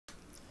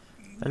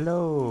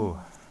Hello.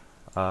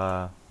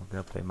 We're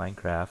gonna play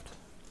Minecraft.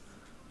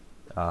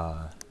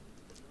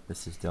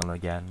 This is Dylan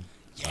again.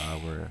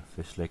 We're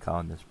officially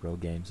calling this Bro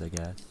Games, I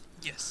guess.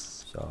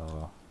 Yes.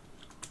 So,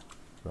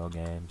 Bro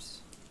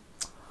Games.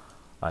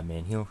 I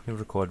mean, he'll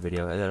record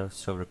video. He'll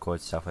still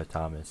record stuff with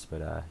Thomas,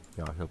 but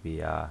you know, he'll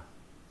be an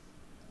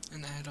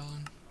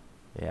add-on.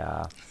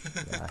 yeah,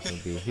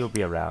 he'll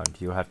be around.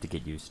 You'll have to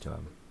get used to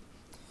him.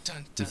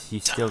 Dun, dun,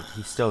 He's dun.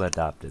 still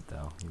adopted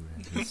though.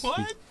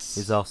 What?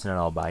 He's also an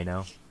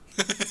albino.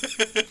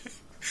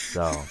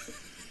 So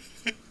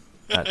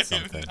that's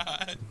something.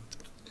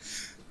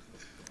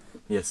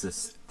 He has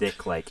this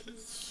thick, like,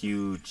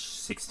 huge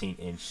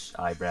 16-inch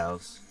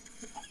eyebrows.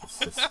 It's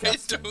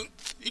disgusting. I don't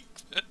think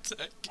that's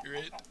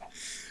accurate.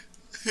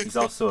 He's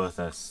also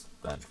a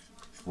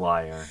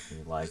liar.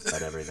 He lies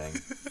about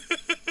everything.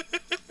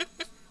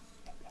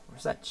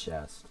 Where's that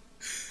chest?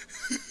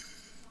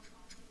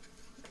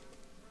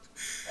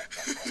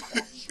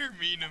 You're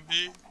mean to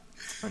me.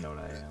 I know what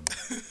I am.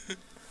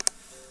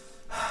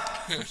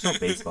 There's no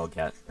baseball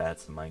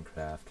bats in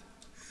Minecraft.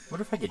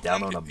 What if I could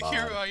download a mod?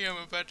 Here I am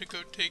about to go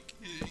take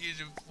you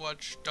to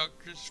watch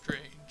Doctor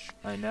Strange.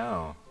 I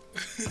know.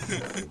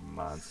 You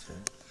monster.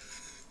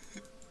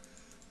 You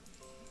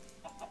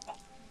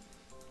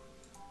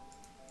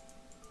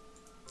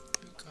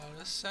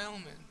got a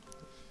salmon.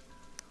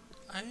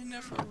 I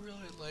never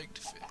really liked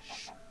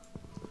fish.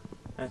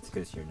 That's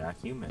because you're not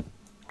human.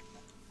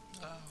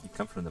 Oh. You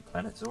come from the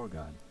planet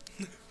Zorgon.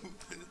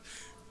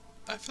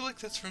 I feel like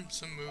that's from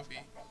some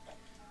movie.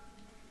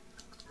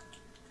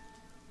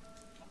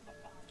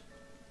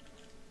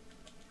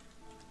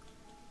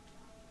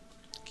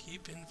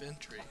 Keep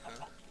inventory,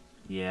 huh?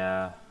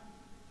 Yeah.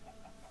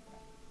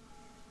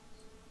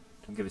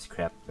 Don't give us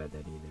crap about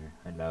that either.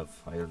 I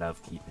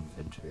love keep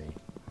inventory.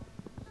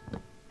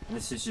 And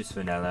this is just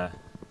vanilla.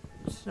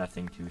 It's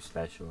nothing too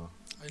special.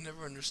 I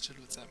never understood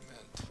what that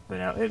meant.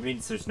 Vanilla, it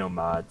means there's no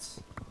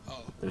mods.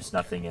 Oh. There's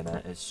nothing in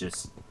it. It's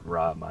just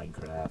raw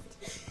Minecraft.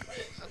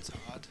 That's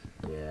odd.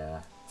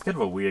 Yeah. It's kind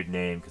of a weird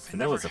name because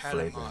vanilla's a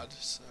flavor. Mod,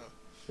 so.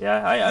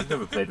 Yeah, I've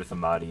never played with a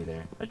mod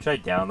either. I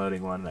tried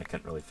downloading one and I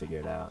couldn't really figure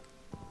it out.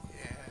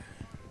 Yeah.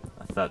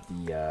 I thought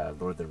the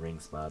Lord of the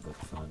Rings mod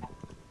looked fun.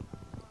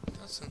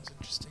 That sounds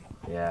interesting.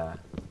 Yeah.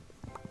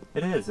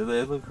 It is. It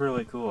looked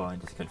really cool. I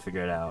just couldn't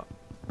figure it out.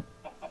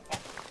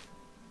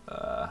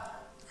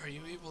 Are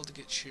you able to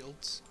get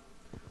shields?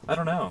 I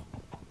don't know.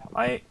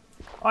 I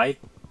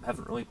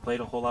haven't really played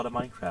a whole lot of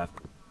Minecraft.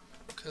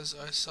 Because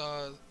I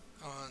saw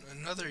on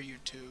another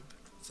YouTube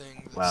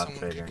thing that Wow,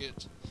 someone traitor.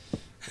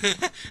 could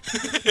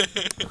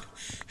get.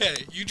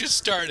 Hey, you just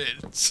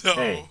started, so.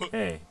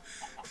 Hey.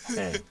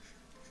 This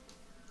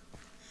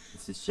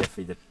is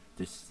Jeffrey.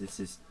 This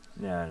is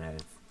no.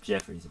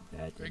 Jeffrey's a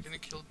bad Are you dude. gonna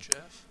kill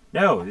Jeff?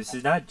 No, this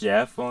is not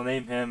Jeff. We'll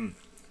name him.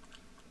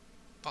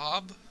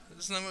 Bob?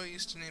 Isn't that what we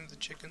used to name the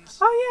chickens?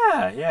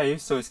 Oh yeah. I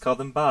used to always call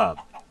them Bob.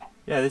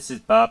 Yeah, this is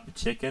Bob the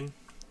chicken.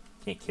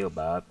 Can't kill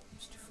Bob.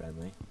 He's too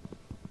friendly.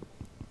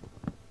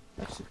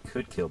 Actually,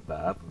 could kill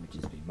Bob. We'd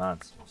just be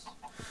monsters.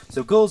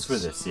 So goals for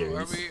this series.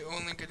 Are we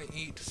only gonna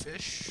eat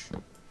fish?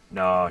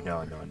 No.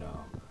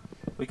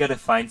 We gotta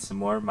find some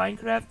more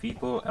Minecraft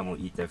people and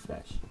we'll eat their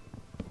flesh.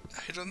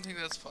 I don't think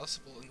that's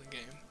possible in the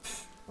game.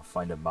 We'll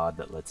find a mod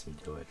that lets me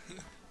do it.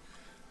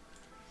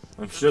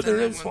 I'm sure there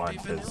is one. Then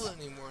it wouldn't be vanilla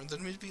anymore, and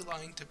then we'd be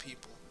lying to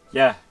people.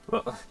 Yeah,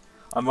 well,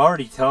 I'm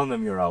already telling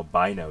them you're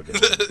albino, dude.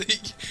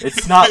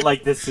 It's not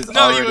like this is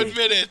no, already... you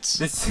admit it!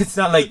 It's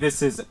not like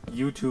this is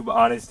YouTube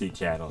Honesty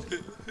Channel.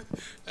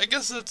 I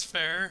guess that's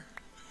fair.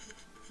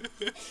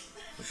 Where'd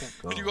that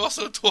go? But you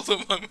also told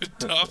them I'm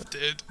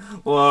adopted.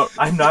 Well,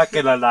 I'm not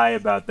gonna lie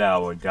about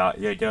that one.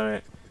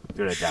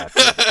 You're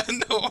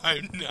adopted. No,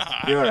 I'm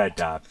not. You're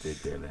adopted,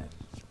 Dylan.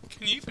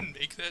 Can you even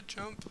make that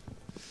jump?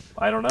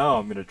 I don't know.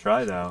 I'm gonna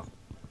try though.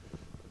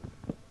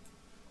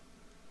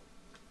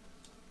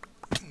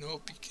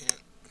 Nope, you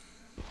can't.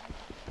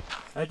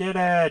 I did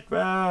it,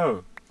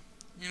 bro.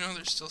 You know,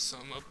 there's still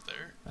some up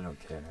there. I don't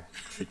care.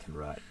 Tree can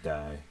rot,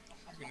 die.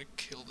 You're gonna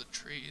kill the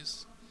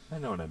trees. I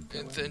know what I'm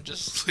doing. And then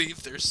just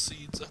leave their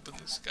seeds up in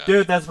the sky.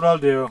 Dude, that's what I'll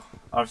do.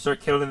 I'll start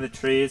killing the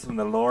trees. When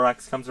the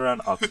Lorax comes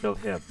around, I'll kill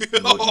him.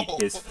 And we'll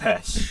eat his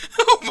flesh.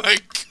 Oh my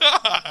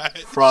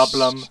god!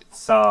 Problem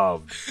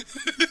solved.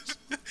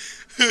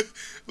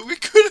 We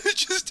could have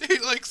just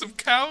ate like some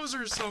cows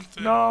or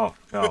something. No.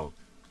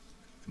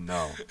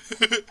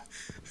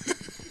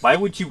 Why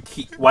would you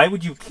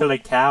kill a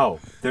cow?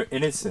 They're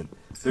innocent.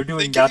 They're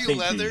doing nothing to you.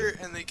 They give you leather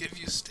and they give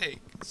you steak.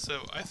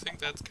 So I think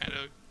that's kind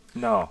of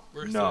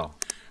worth No. it.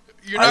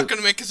 You're not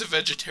gonna make us a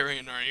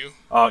vegetarian, are you?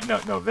 Oh,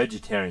 no.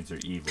 Vegetarians are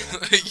evil.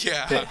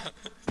 Yeah.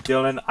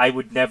 Dylan, I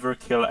would never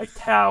kill a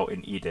cow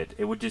and eat it.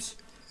 It would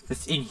just...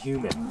 That's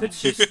inhuman.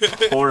 That's just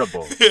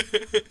horrible.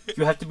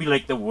 You have to be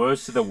like the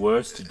worst of the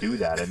worst to do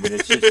that. I mean,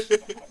 it's just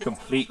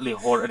completely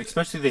horrible. And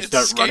especially they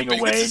start running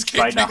away and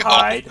trying to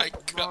hide. Oh my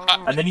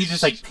God. And then you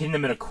just like pin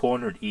them in a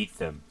corner and eat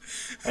them.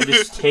 And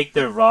just take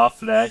their raw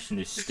flesh and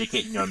just stick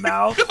it in your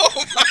mouth.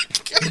 Oh my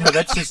God. You know,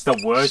 that's just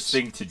the worst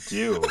thing to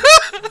do.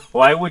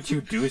 Why would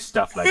you do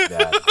stuff like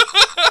that?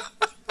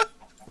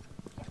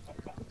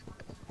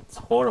 It's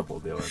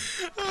horrible, Dylan.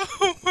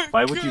 Oh my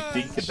Why would you gosh.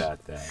 think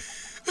about that?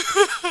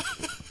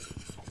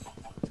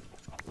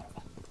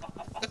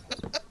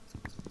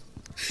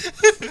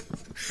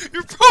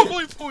 You're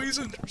probably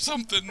poisoned or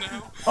something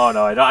now. Oh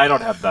no, I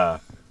don't have the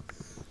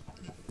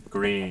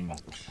green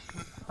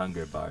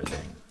hunger bar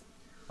thing.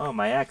 Oh,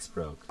 my axe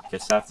broke.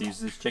 Guess I have to use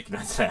this chicken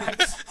as an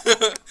axe.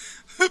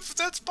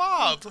 That's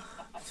Bob.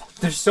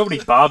 There's so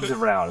many Bobs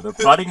around. They're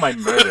plotting my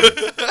murder.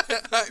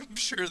 I'm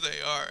sure they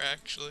are,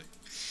 actually.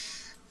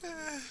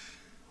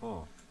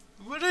 Oh.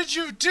 What did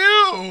you do?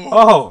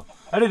 Oh!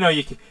 I didn't know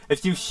you could.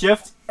 If you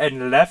shift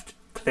and left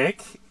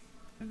click,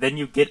 then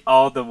you get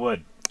all the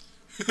wood.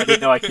 I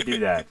didn't know I could do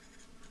that.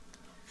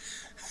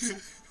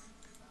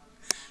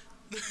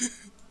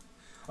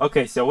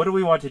 Okay, so what do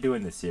we want to do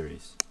in this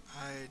series?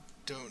 I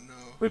don't know.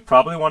 We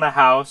probably want a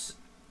house.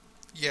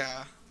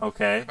 Yeah.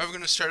 Okay. I'm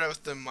gonna start out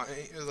with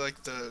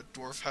the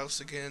dwarf house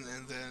again,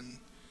 and then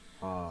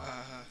Oh.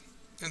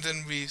 and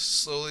then we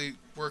slowly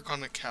work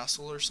on a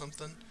castle or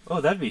something.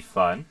 Oh, that'd be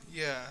fun.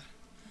 Yeah.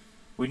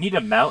 We need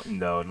a mountain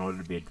though in order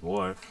to be a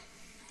dwarf.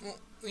 Well,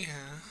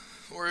 yeah.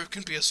 Or it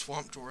can be a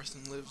swamp dwarf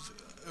and live,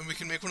 and we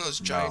can make one of those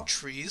giant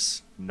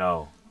trees.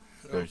 No.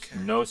 There's Okay.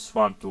 no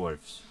swamp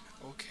dwarfs.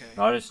 Okay.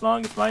 Not as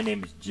long as my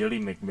name is Jilly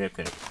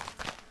McMicken.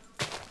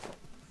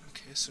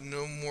 Okay, so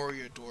no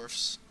Moria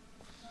dwarfs.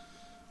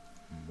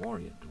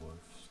 Moria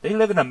dwarfs. They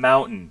live in a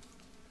mountain.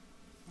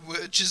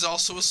 Which is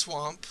also a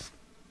swamp.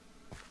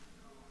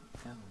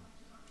 No.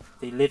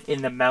 They live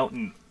in the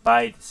mountain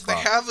by the They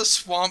swamp. have a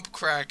swamp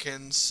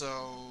kraken,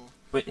 so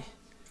But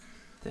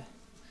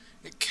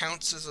it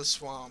counts as a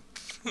swamp.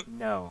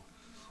 no.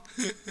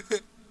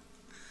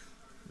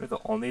 They're the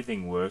only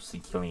thing worse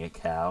than killing a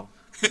cow.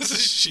 It's a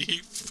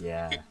sheep.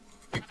 Yeah.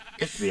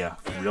 It'd be a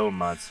real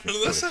monster.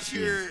 Unless kill a if sheep.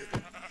 you're...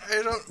 I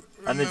don't remember.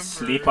 And then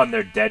sleep on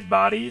their dead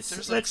bodies.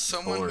 There's like That's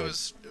someone horrid.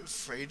 who's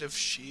afraid of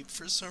sheep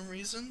for some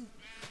reason.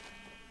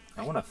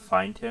 I want to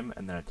find him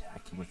and then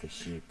attack him with a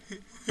sheep.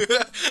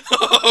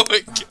 Oh my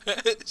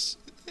gosh.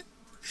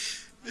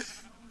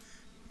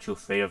 What you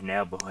afraid of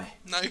now, boy?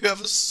 Now you have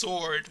a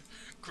sword.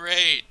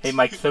 Great. Hey,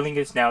 my killing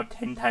is now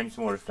 10 times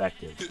more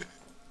effective.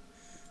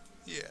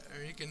 Yeah,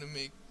 are you gonna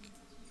make...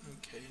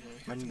 Okay,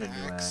 now I you need have a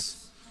an new axe.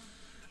 axe.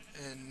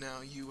 And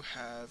now you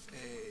have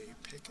a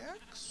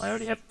pickaxe? I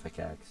already have a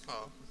pickaxe.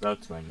 Oh. What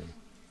else do I need?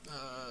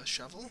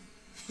 Shovel?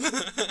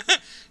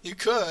 You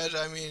could,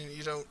 I mean,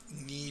 you don't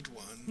need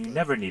one. You but-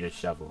 never need a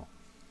shovel.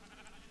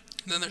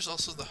 Then there's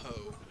also the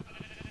hoe.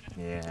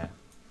 Yeah.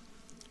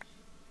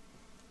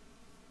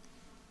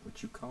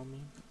 What you call me?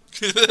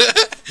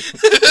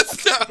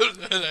 That's not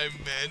what I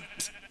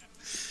meant.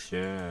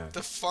 Sure.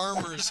 The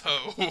farmer's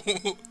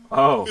hoe.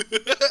 Oh.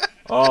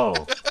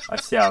 Oh. I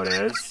see how it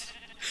is.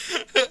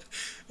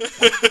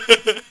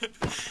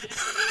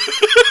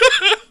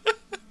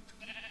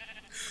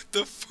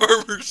 The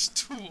farmer's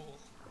tool.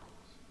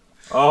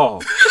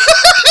 Oh.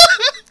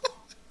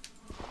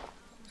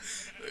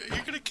 Are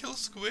you gonna kill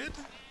squid?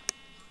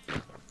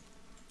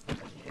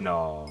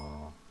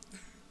 No.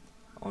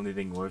 Only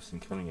thing worse than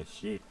killing a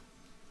sheep.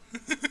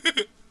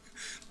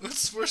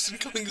 What's worse than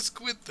killing a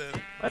squid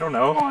then? I don't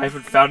know. I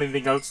haven't found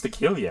anything else to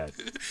kill yet.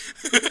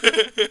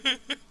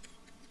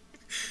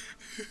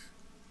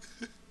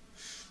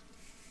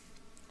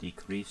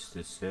 Decrease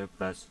the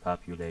surplus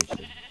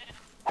population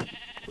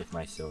with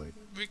my sword.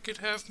 We could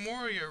have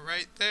Moria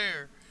right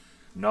there.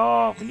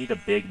 No, we need a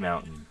big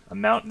mountain. A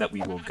mountain that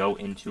we will go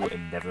into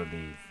and never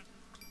leave.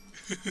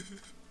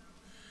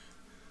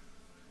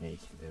 Make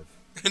live.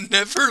 And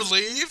never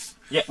leave?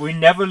 Yeah, we're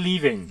never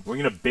leaving. We're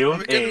gonna Are build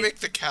we gonna a... make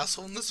the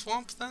castle in the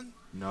swamp then?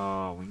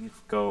 No, we need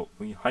to go...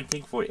 We're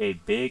hunting for a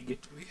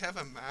big... Do we have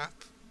a map?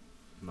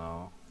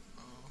 No,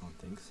 I Oh. don't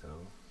think so.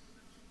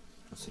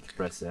 Let's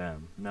press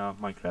M. No,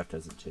 Minecraft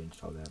hasn't changed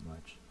all that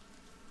much.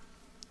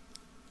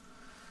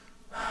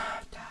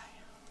 Die.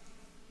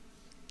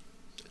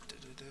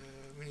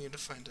 We need to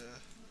find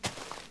a...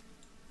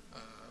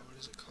 what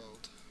is it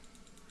called?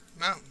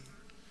 Mountain.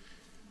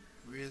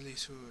 Really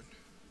soon.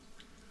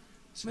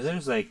 But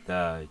there's like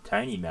the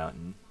tiny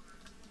mountain.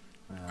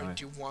 Or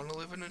do you want to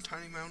live in a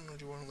tiny mountain, or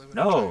do you want to live in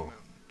No. a giant mountain?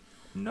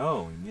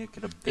 No, we need to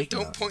get a big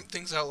Don't mountain. point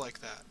things out like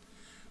that.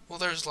 Well,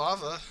 there's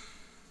lava.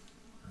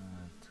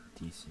 It's a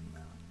decent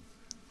mountain.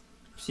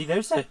 See,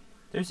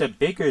 there's a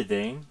bigger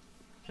thing.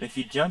 And if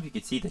you jump, you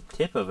can see the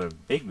tip of a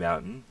big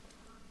mountain.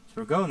 So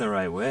we're going the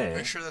right Are way.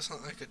 you sure that's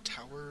not like a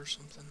tower or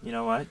something? You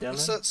know what, Dylan?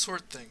 What's that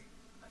sword thing?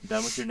 I'm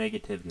done with your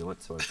negativity.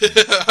 What sort of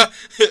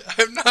thing?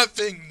 I'm not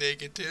being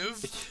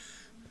negative.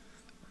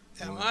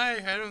 Am What? I?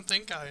 I don't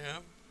think I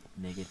am.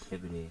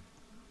 Negativity.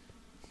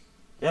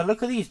 Yeah,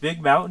 look at these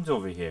big mountains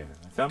over here.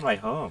 I found my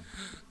home.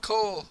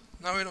 Coal.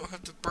 Now we don't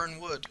have to burn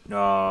wood.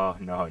 No.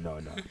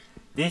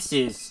 This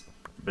is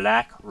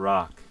black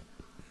rock.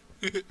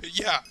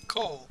 Yeah,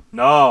 coal.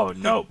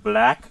 No,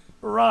 black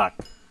rock.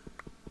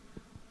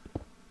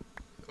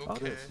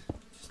 Okay.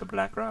 Just a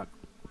black rock.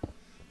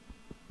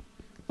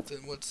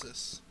 Then what's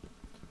this?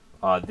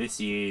 This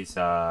is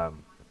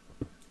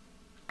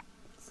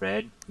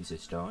Fred. He's a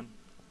stone.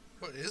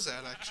 What is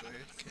that actually?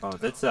 I can't Oh, tell.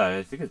 that's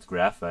I think it's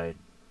graphite,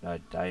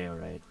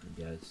 diorite, I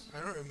guess. I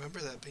don't remember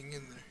that being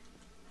in there.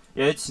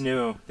 Yeah, it's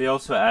new. They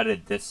also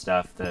added this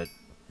stuff The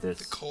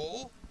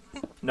coal?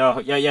 No,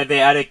 yeah,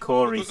 they added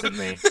coal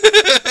recently.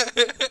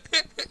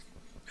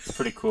 It's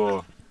pretty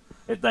cool.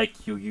 It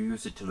like you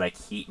use it to like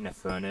heat in a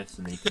furnace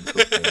and then you can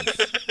cook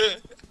things.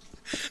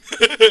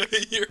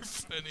 You're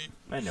funny.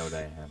 I know what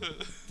I am.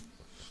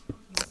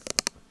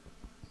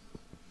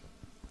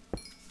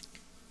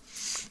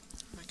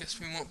 I guess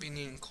we won't be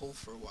needing coal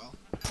for a while.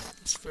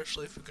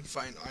 Especially if we can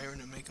find iron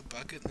and make a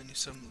bucket and then use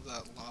some of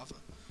that lava.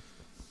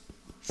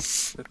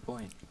 Good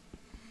point.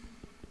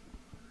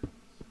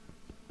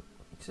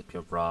 Except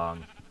you're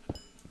wrong.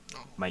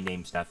 Oh. My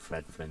name's not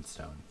Fred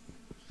Flintstone.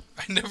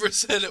 I never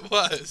said it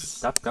was.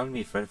 Stop calling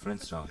me Fred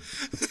Flintstone.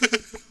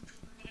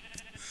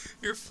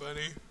 You're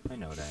funny. I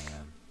know what I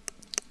am.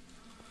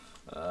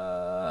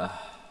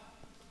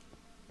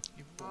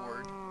 You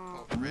bored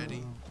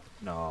already?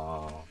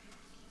 No.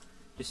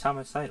 Just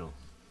homicidal.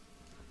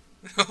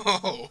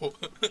 No.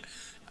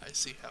 I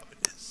see how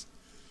it is.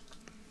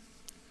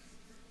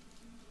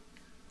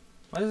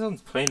 Why is someone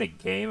playing a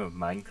game of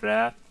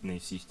Minecraft and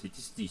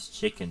these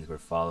chickens were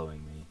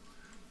following me?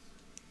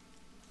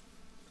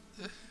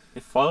 They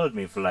followed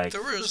me for like...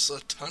 There was a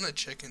ton of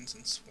chickens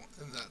in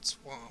that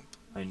swamp.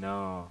 I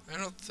know. I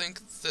don't think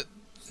that...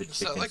 It's Is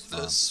that like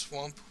the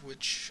swamp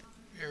witch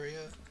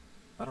area?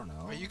 I don't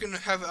know. Are you gonna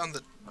have it on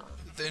the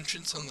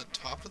entrance on the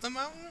top of the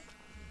mountain?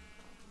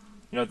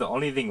 You know, the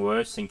only thing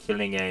worse than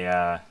killing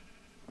a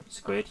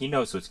squid, he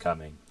knows what's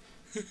coming.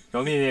 The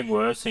only thing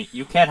worse than...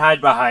 You can't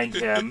hide behind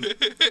him.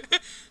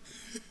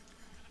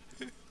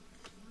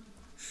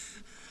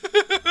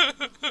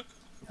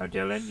 Now,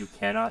 Dylan, you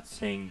cannot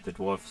sing the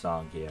dwarf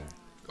song here.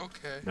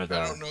 Okay. You know I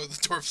don't know the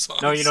dwarf song.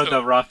 No, you know so.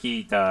 the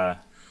Rocky, the...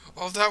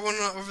 Oh, that one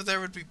over there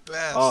would be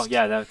best. Oh,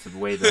 yeah, that's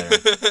way better.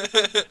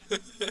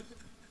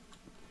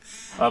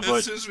 As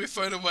but soon as we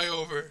find a way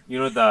over. you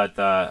know the...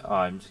 Oh,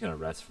 I'm just gonna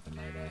rest for the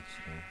night,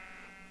 actually.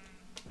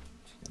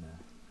 Just gonna...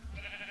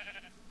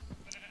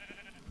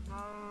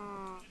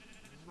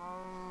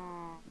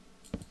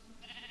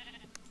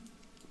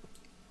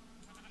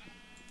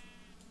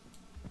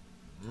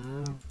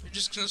 You're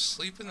just gonna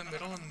sleep in the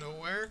middle of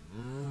nowhere?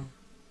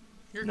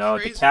 You're No,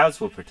 crazy. the cows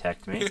will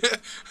protect me.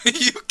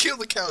 You kill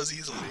the cows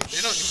easily.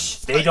 They don't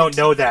even They don't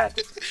know that.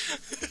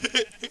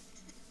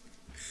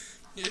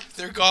 Yeah,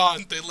 they're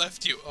gone. They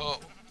left you. Oh.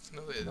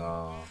 No, they didn't.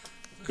 No.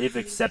 They've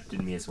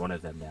accepted me as one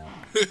of them now.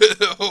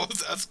 Oh,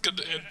 that's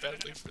gonna end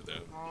badly for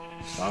them.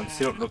 As long as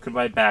you don't look in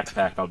my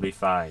backpack, I'll be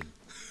fine.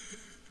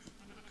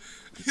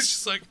 He's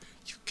just like,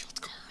 you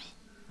killed Carl.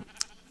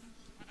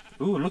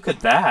 Ooh, look at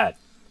that.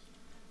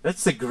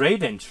 That's a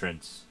great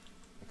entrance.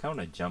 I kinda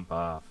wanna jump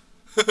off.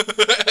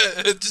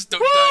 Just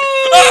don't die.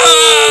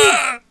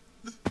 Ah!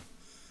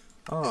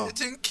 Oh. It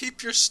didn't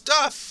keep your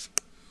stuff.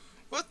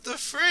 What the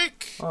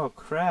freak? Oh,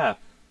 crap.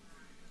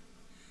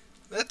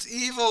 That's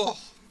evil.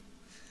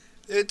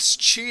 It's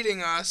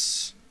cheating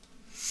us.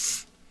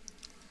 It's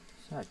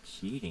not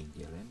cheating,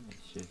 Dylan.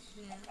 It's just...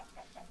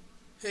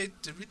 Hey,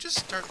 did we just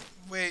start...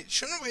 Wait,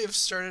 shouldn't we have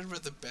started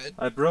with the bed?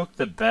 I broke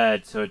the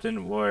bed, so it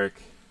didn't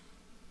work.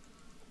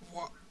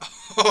 What?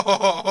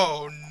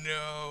 Oh,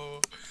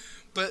 no.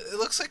 But it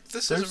looks like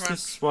this There's is around... the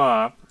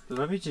swamp.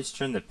 Let me just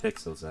turn the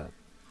pixels up.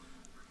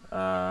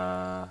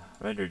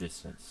 Render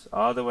distance.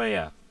 All the way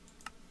up.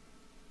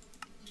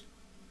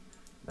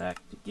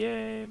 Back to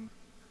game.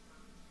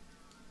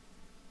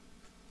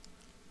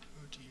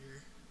 Oh,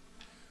 dear.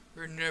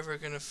 We're never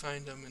gonna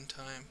find them in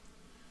time.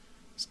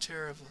 It's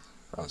terrible.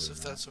 Unless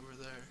if that's over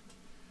there.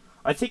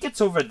 I think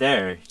it's over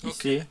there. You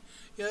see?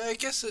 Yeah, I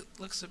guess it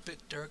looks a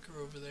bit darker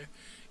over there.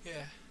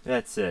 Yeah.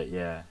 That's it,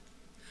 yeah.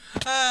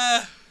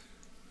 Ah!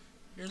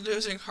 You're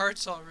losing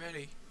hearts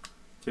already.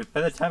 Dude,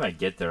 by the time I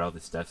get there, all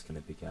this stuff's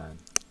gonna be gone.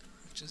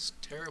 Which is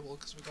terrible,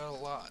 because we got a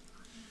lot.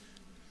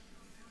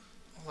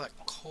 All that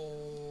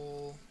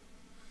coal.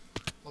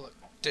 All that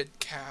dead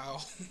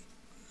cow.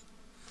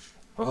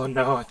 Oh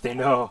no, they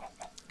know.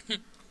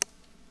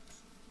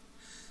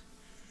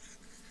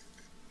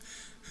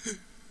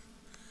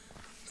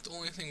 The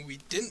only thing we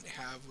didn't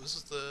have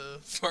was the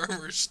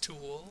farmer's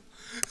tool.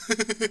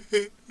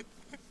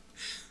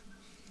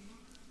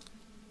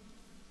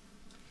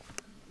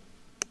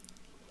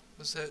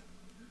 Was that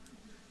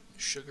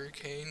sugar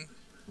cane?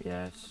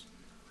 Yes.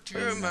 Do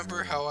you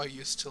remember how I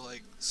used to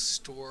like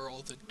store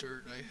all the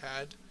dirt I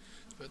had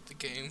about the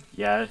game?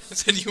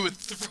 Yes. And then you would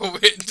throw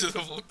it into the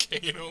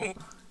volcano?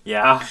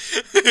 Yeah.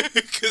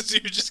 Because you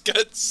just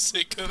got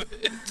sick of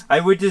it. I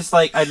would just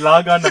like, I'd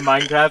log on to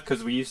Minecraft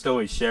because we used to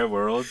always share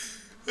worlds.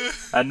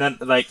 And then,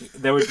 like,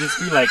 there would just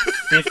be, like,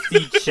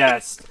 50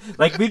 chests.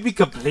 Like, we'd be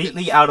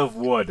completely out of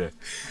wood.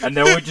 And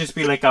there would just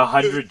be, like,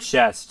 100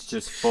 chests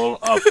just full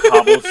of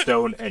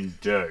cobblestone and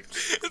dirt.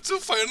 And so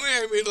finally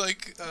I made,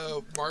 like,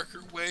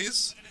 marker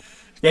ways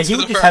Yeah, he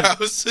would to just our have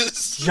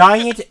houses.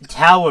 giant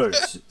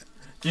towers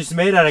just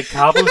made out of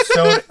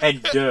cobblestone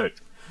and dirt.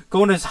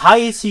 Going as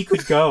high as he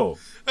could go.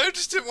 I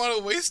just didn't want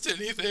to waste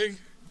anything.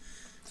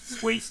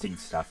 It's wasting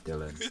stuff,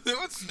 Dylan.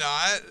 No, it's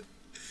not.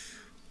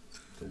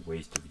 It's a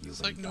waste of you.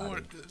 It's like no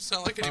one. It's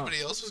not like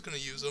anybody else was gonna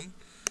use them.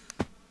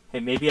 Hey,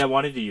 maybe I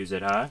wanted to use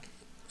it, huh?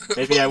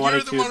 Maybe I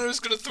wanted to. You're the one who was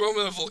gonna throw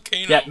them in a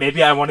volcano. Yeah,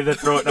 maybe I wanted to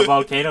throw it in a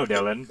volcano,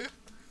 Dylan.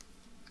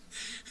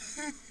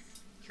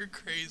 You're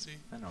crazy.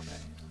 I don't know.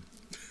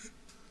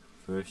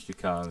 First you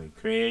call me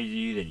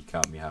crazy, then you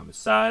call me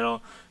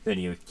homicidal, then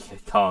you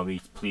call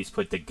me, please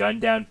put the gun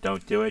down,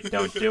 don't do it,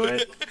 don't do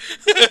it.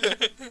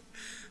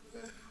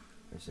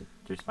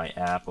 There's my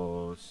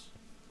apples.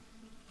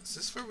 Is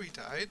this where we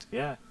died?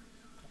 Yeah.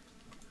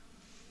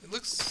 It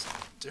looks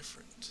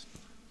different.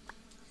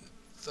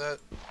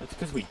 That's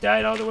because we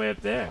died all the way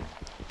up there.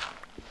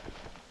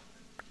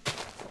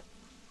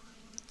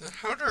 Then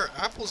how did our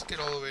apples get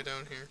all the way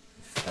down here?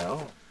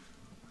 Hell.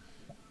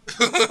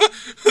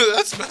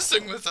 That's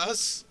messing with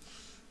us.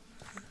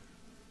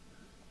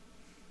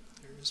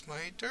 There's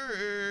my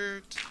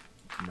dirt.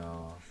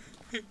 No.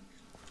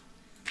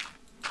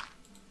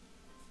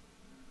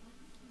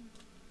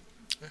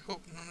 I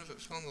hope none of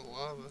it fell in the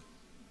lava.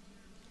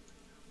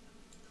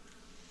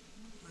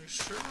 Are you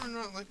sure we're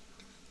not like...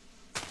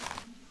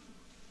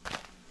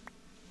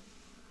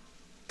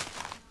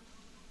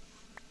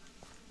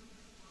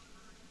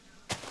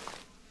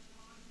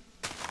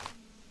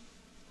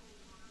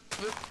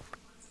 What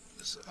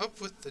is up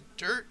with the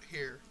dirt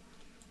here?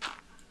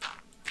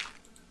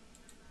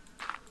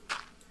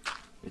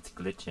 It's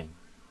glitching.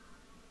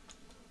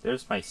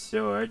 There's my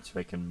sword so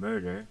I can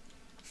murder.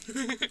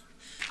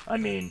 I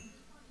mean,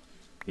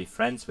 be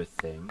friends with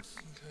things.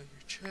 Got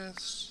your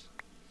chest.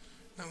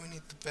 Now we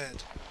need the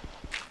bed.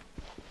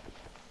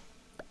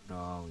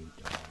 No, we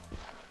don't.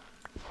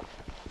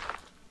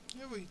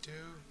 Yeah, we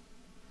do.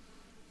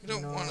 We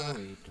don't wanna...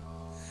 we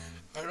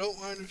don't. I don't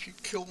mind if you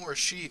kill more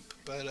sheep,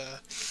 but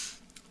at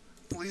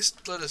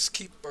least let us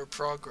keep our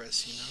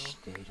progress, you know?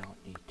 They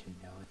don't need to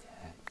know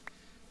that.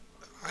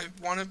 I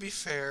want to be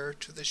fair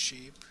to the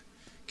sheep.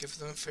 Give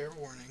them a fair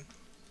warning.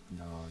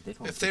 No, they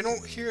don't. If they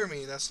don't hear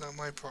me, that's not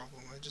my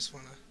problem. I just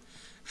want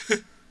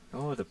to...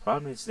 No, the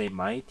problem is they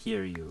might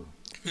hear you.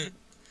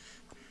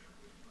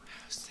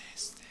 How's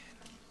this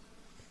then?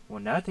 Well,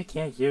 now they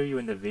can't hear you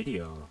in the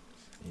video.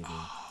 Maybe.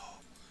 Oh,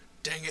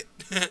 dang it.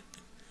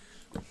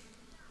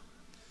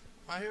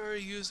 Why are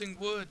you using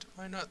wood?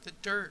 Why not the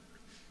dirt?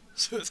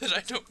 So that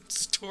I don't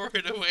store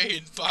it away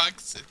in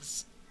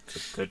boxes.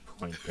 It's a good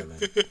point,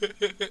 Dylan.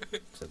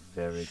 It's a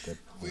very good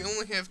point. We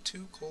only have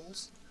 2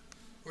 coals.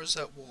 Where's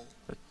that wool?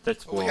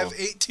 That's wool. We have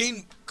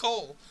 18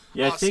 coal.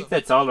 Yeah, awesome. I think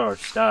that's all our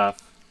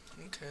stuff.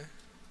 Okay.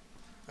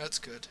 That's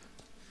good.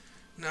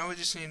 Now we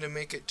just need to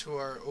make it to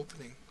our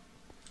opening.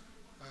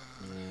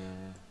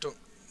 Yeah. Don't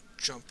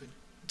jump in.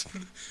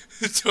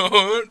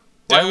 Don't.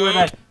 Why would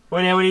I?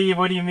 What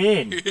do you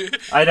mean?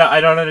 I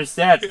don't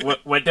understand.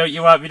 What don't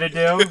you want me to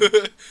do?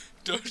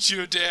 Don't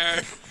you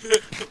dare.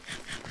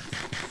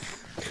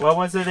 What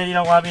was it that you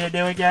don't want me to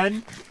do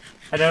again?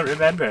 I don't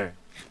remember.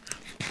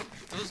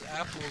 Those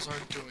apples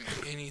aren't doing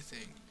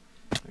anything.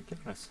 They're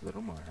giving us a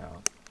little more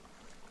health.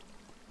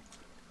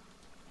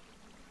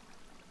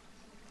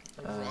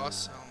 A raw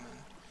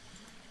salmon.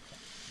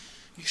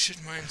 You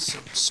should mine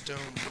some stone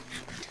and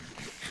then we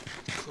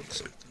can cook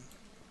something.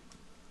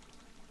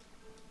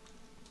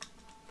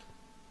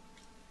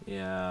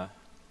 Yeah.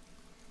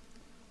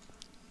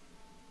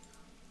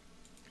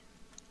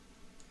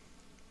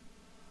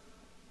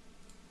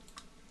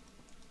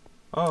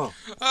 Oh.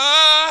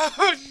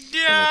 Oh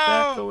no!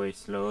 Back away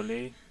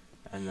slowly,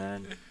 and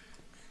then.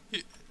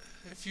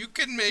 If you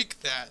can make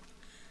that,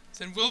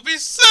 then we'll be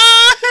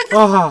safe.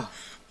 Oh.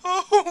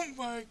 Oh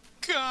my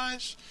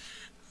gosh!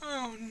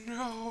 Oh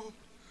no!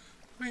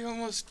 We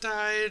almost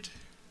died.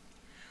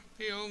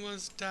 We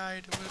almost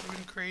died. It would have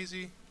been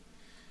crazy.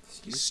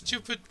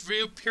 Stupid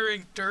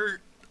reappearing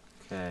dirt.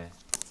 Okay.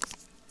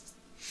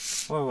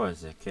 Where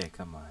was it? Okay,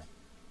 come on.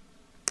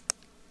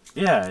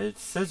 Yeah, it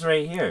says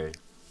right here.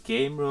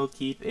 Game rule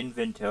keep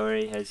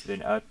inventory has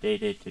been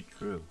updated to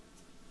true.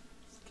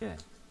 Okay.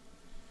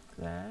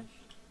 Slash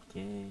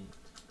game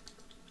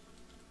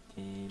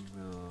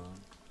rule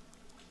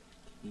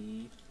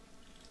keep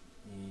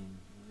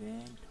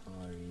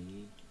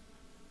inventory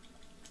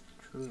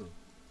true.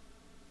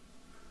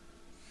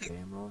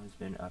 Game rule has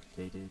been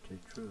updated to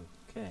true.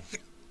 Okay.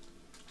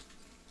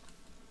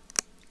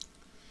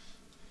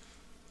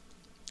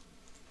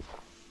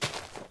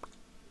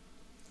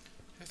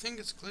 I think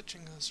it's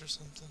glitching us or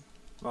something.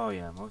 Oh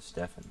yeah, most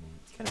definitely.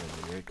 It's kind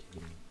of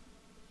irritating.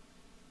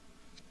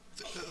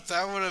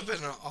 That would have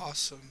been an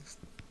awesome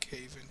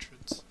cave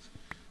entrance.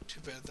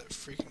 Too bad that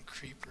freaking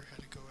creeper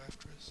had to go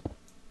after us.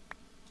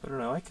 I don't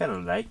know, I kind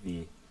of like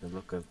the the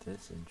look of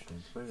this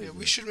entrance. Where is Yeah,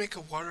 we it? should make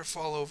a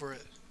waterfall over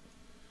it.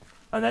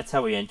 And that's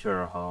how we enter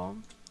our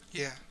home?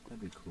 Yeah.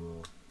 That'd be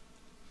cool.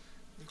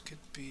 We could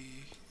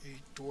be a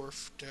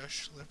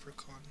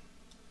dwarf-leprechaun.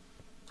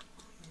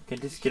 We can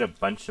just get a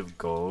bunch of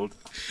gold.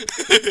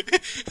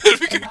 And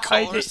we can hide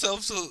call it.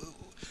 ourselves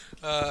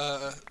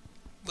a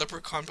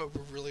leprechaun, but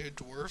we're really a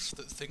dwarf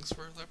that thinks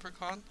we're a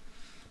leprechaun.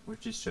 We're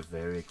just a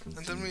very confused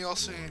And then we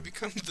also dwarf.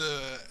 become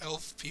the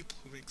elf people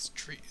who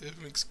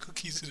makes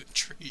cookies in a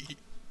tree.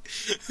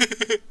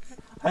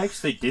 I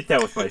actually did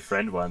that with my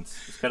friend once.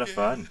 It's kind of Yeah.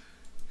 fun.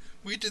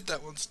 We did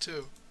that once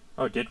too.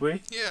 Oh, did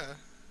we? Yeah.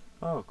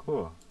 Oh,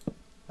 cool.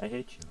 I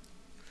hate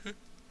you.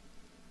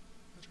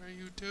 What are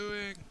you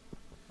doing?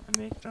 I'm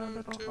making a Don't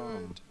little do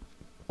home.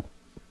 it.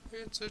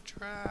 It's a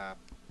trap.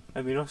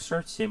 I mean, we'll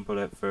start simple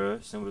at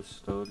first, and we'll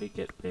slowly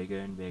get bigger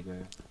and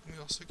bigger. We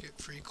also get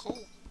free coal.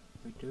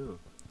 We do.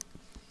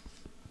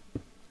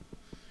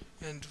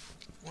 And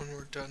when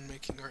we're done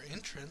making our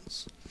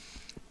entrance,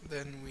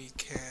 then we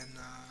can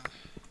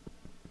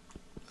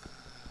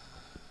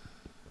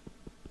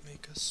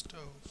make a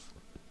stove.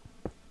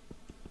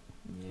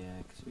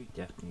 Yeah, because we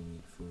definitely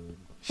need food.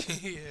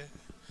 Yeah.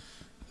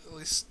 At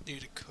least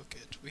need to cook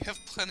it. We have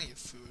plenty of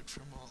food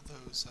from all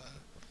those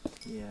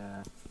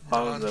Yeah.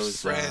 All of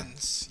those,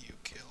 friends you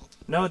killed.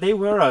 No, they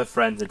were our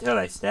friends until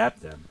I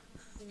stabbed them.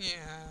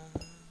 Yeah.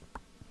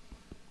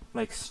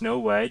 Like Snow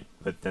White,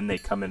 but then they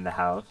come in the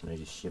house and I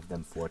just shiv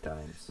them 4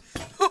 times.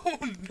 Oh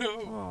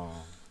no.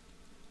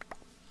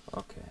 Oh.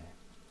 Okay.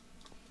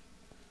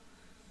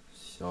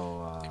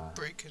 So, They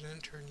break and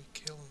enter and you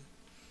kill them.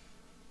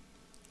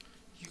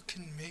 You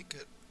can make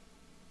a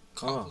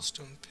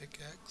cobblestone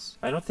pickaxe.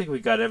 I don't think we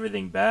got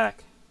everything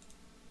back.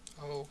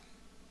 Oh.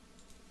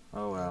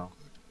 Oh well.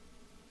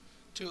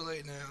 Good. Too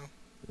late now.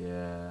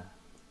 Yeah.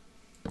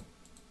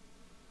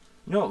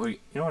 You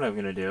know what I'm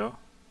gonna do?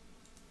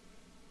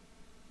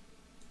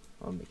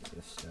 I'll make it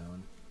a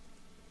stone.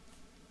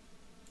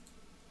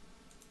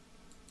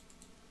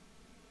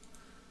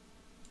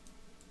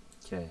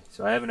 Okay,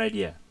 so I have an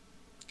idea.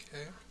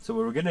 Okay. So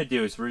what we're gonna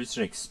do is we're just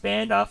gonna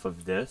expand off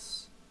of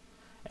this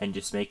and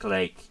just make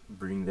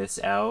bring this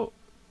out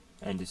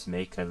and just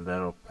make a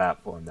little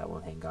platform that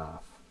will hang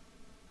off.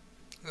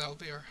 That'll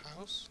be our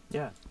house?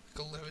 Yeah. Like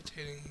a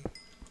levitating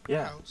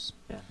Yeah. house.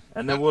 Yeah.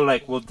 And then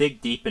That'd be we'll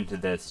dig deep into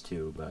this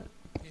too, but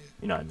Yeah.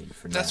 you know what I mean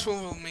for That's now.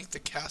 when we'll make the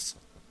castle.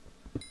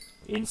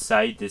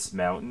 Inside this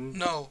mountain?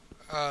 No,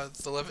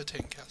 the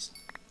levitating castle.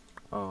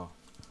 Oh.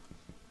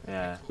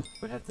 Yeah. Cool.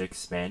 We'd have to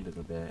expand it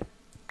a bit.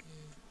 Yeah.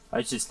 I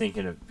was just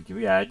thinking of,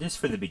 yeah, just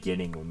for the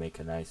beginning we'll make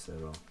a nice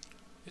little,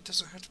 It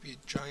doesn't have to be a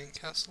giant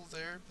castle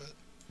there, but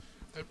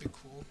that'd be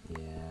cool.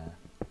 yeah.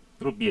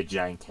 It'll be a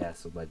giant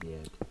castle by the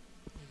end.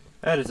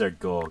 That is our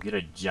goal, get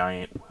a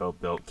giant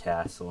well-built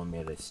castle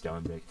made of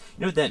stone bricks.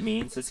 You know what that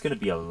means? It's going to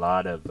be a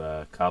lot of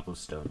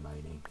cobblestone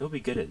mining. We'll be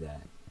good at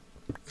that.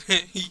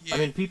 Yeah. I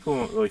mean, people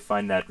won't really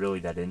find that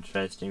that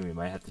interesting. We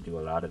might have to do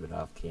a lot of it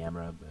off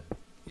camera, but...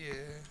 Yeah.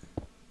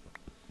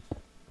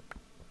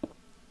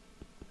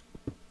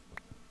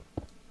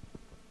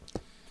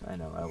 I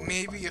know, I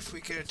Maybe if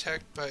we get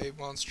attacked by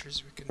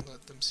monsters, we can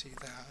let them see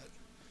that.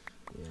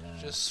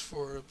 Yeah. Just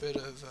for a bit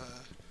of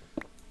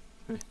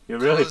You're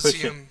really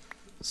pushing...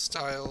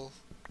 Coliseum-style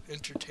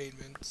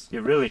entertainment.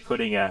 You're really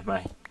putting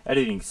my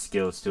editing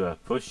skills to a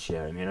push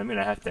here. I mean, I'm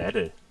gonna have to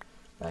edit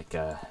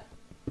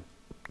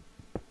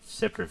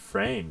separate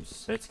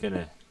frames. That's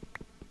gonna.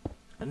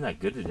 I'm not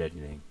good at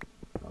editing.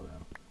 Oh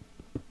well.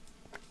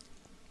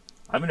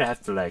 I'm gonna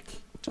have to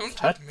Don't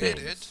cut admit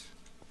things.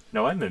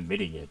 No, I'm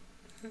admitting it.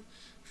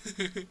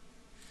 it.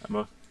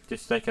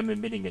 Just like I'm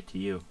admitting it to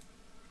you,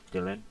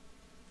 Dylan.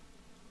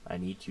 I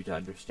need you to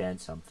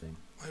understand something.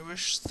 I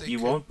wish they You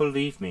could won't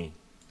believe me,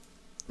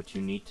 but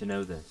you need to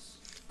know this,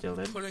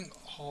 Dylan. putting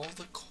all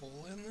the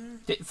coal in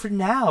there? For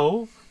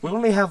now, we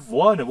only have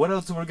one, and what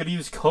else are we gonna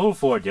use coal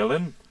for,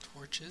 Dylan?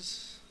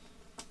 Torches?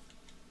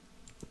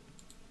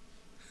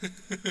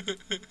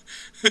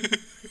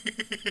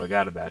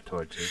 Forgot about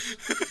torches.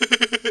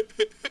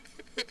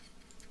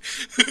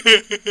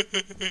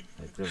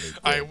 I really did.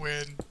 I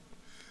win.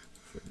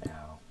 For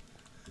now,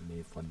 you may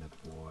have won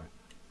the war,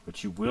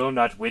 but you will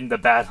not win the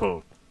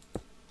battle.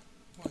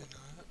 Why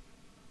not?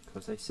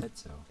 Because I said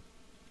so.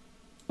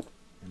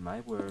 In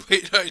my word.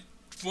 Wait, I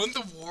won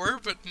the war,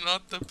 but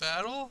not the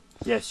battle?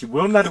 Yes, you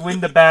will not win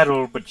the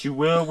battle, but you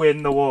will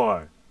win the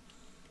war.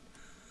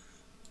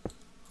 You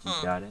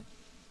Huh. got it?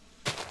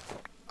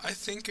 I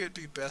think it'd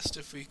be best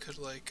if we could,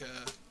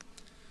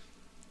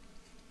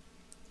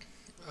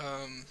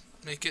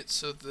 make it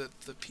so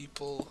that the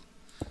people...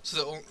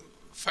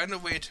 find a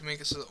way to make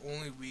it so that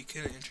only we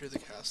can enter the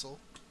castle.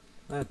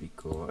 That'd be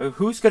cool.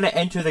 Who's gonna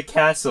enter the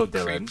castle,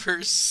 Dylan?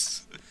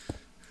 Creepers.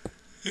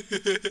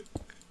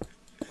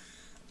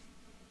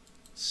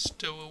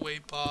 Stowaway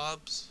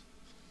Bobs.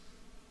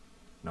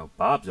 No,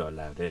 Bob's are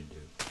allowed in,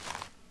 dude.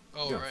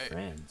 Oh, You're right.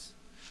 friends.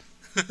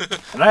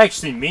 And I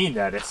actually mean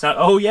that. It's not,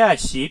 oh yeah,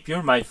 sheep,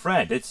 you're my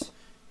friend. It's,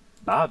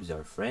 Bob's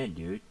our friend,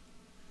 dude.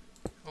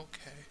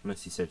 Okay.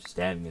 Unless he starts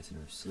stabbing us in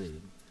our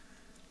sleep.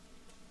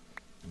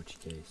 In which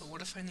case... But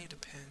what if I need a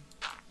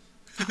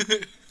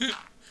pen?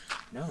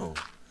 No.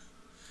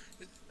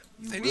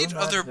 They need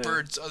other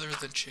birds other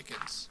than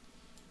chickens.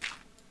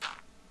 I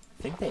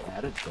think they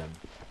added them.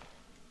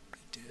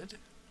 They did? I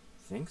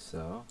think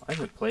so. I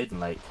haven't played in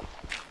like...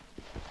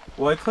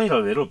 Well, I played a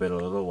little bit a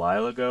little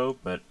while ago,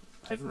 but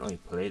I haven't really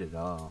played at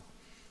all.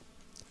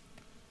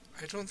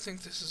 I don't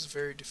think this is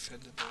very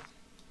defendable.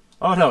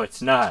 Oh no,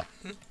 it's not.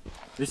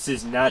 This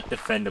is not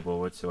defendable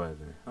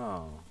whatsoever.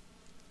 Oh.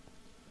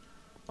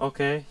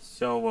 Okay,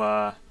 so,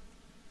 well.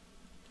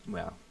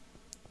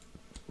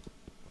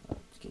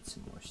 Let's get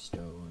some more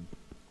stone.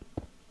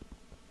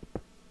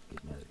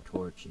 Get another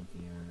torch in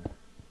here.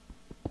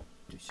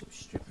 Do some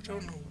strip I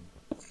don't mining.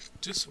 know.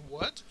 Do some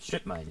what?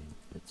 Strip mining.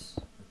 It's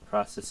the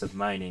process of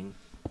mining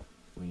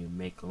when you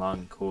make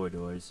long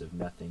corridors of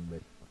nothing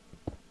but...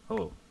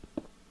 Oh.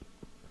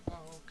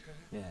 Oh, okay.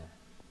 Yeah.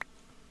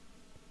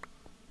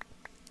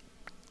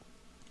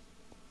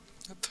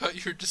 I thought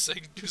you were just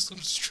saying do some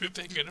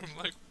stripping, and I'm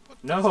like,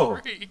 what No.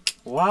 the freak?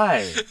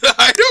 Why?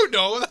 I don't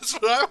know, that's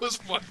what I was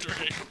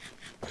wondering.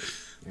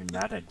 You're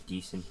not a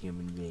decent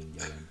human being,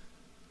 Dylan.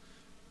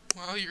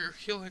 Well, you're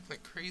healing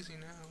like crazy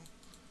now.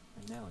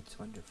 I know, it's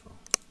wonderful.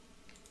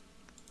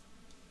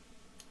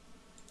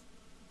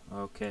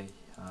 Okay,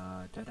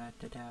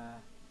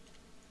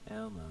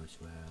 Elmo's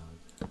world.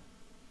 I'm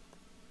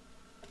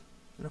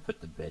gonna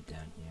put the bed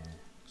down here.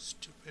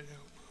 Stupid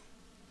Elmo.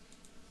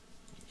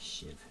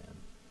 Shiv him.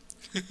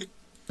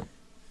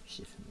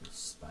 Shiv him in his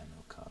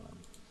spinal column.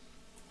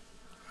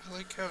 I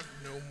like how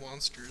no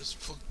monsters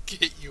will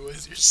get you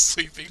as you're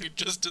sleeping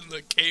just in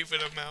the cave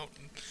in a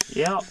mountain.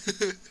 Yep.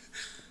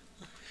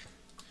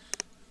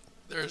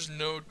 There's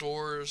no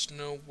doors,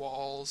 no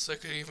walls. I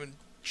could even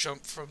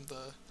jump from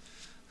the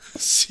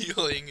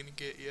ceiling and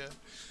get you.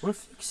 We're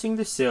fixing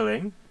the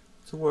ceiling.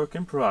 It's a work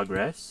in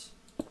progress.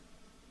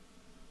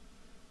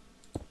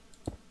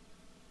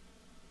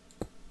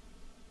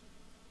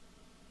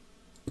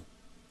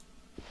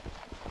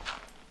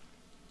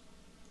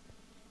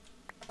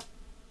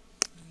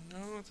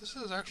 No, this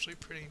is actually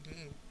pretty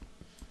neat.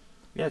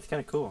 Yeah, it's kind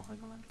of cool. I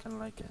kind of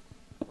like it.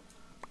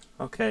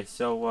 Okay,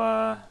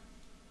 so,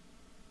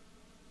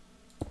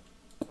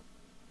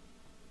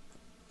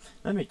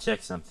 let me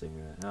check something.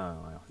 Oh,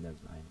 well, never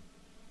mind.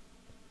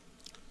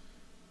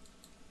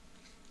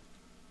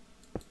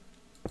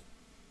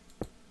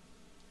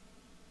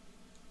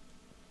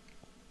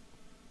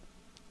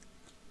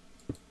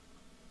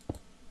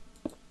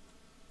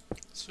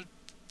 This would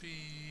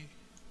be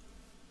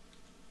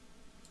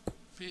a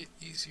bit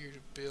easier to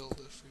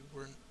build if we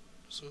weren't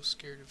so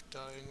scared of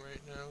dying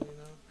right now, you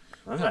know?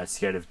 I'm not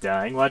scared of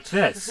dying. Watch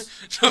this.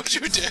 Don't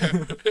you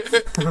dare!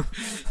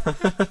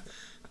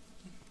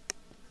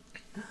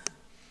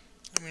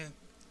 I mean,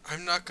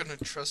 I'm not gonna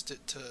trust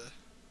it to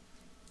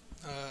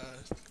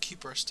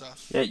keep our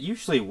stuff. Yeah, it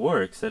usually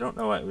works. I don't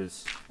know why it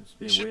was You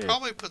being should weird.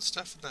 probably put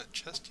stuff in that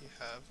chest you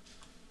have.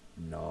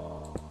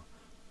 No.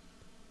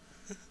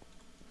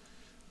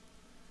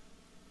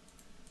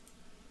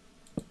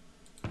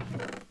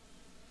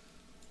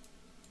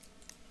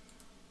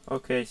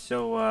 Okay,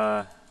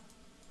 so,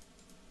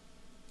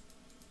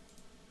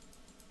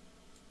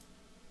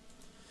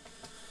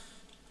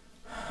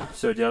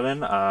 so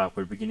Dylan,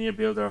 we're beginning to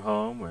build our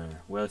home. We're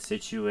well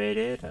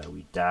situated.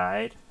 We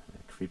died.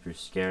 A creeper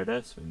scared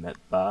us. We met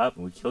Bob,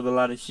 and we killed a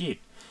lot of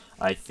sheep.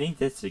 I think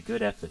that's a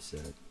good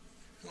episode.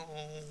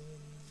 Oh.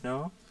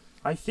 No?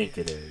 I think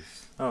it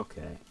is.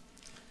 Okay.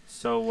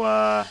 So,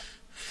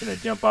 gonna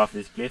jump off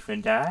this cliff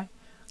and die.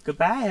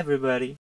 Goodbye, everybody.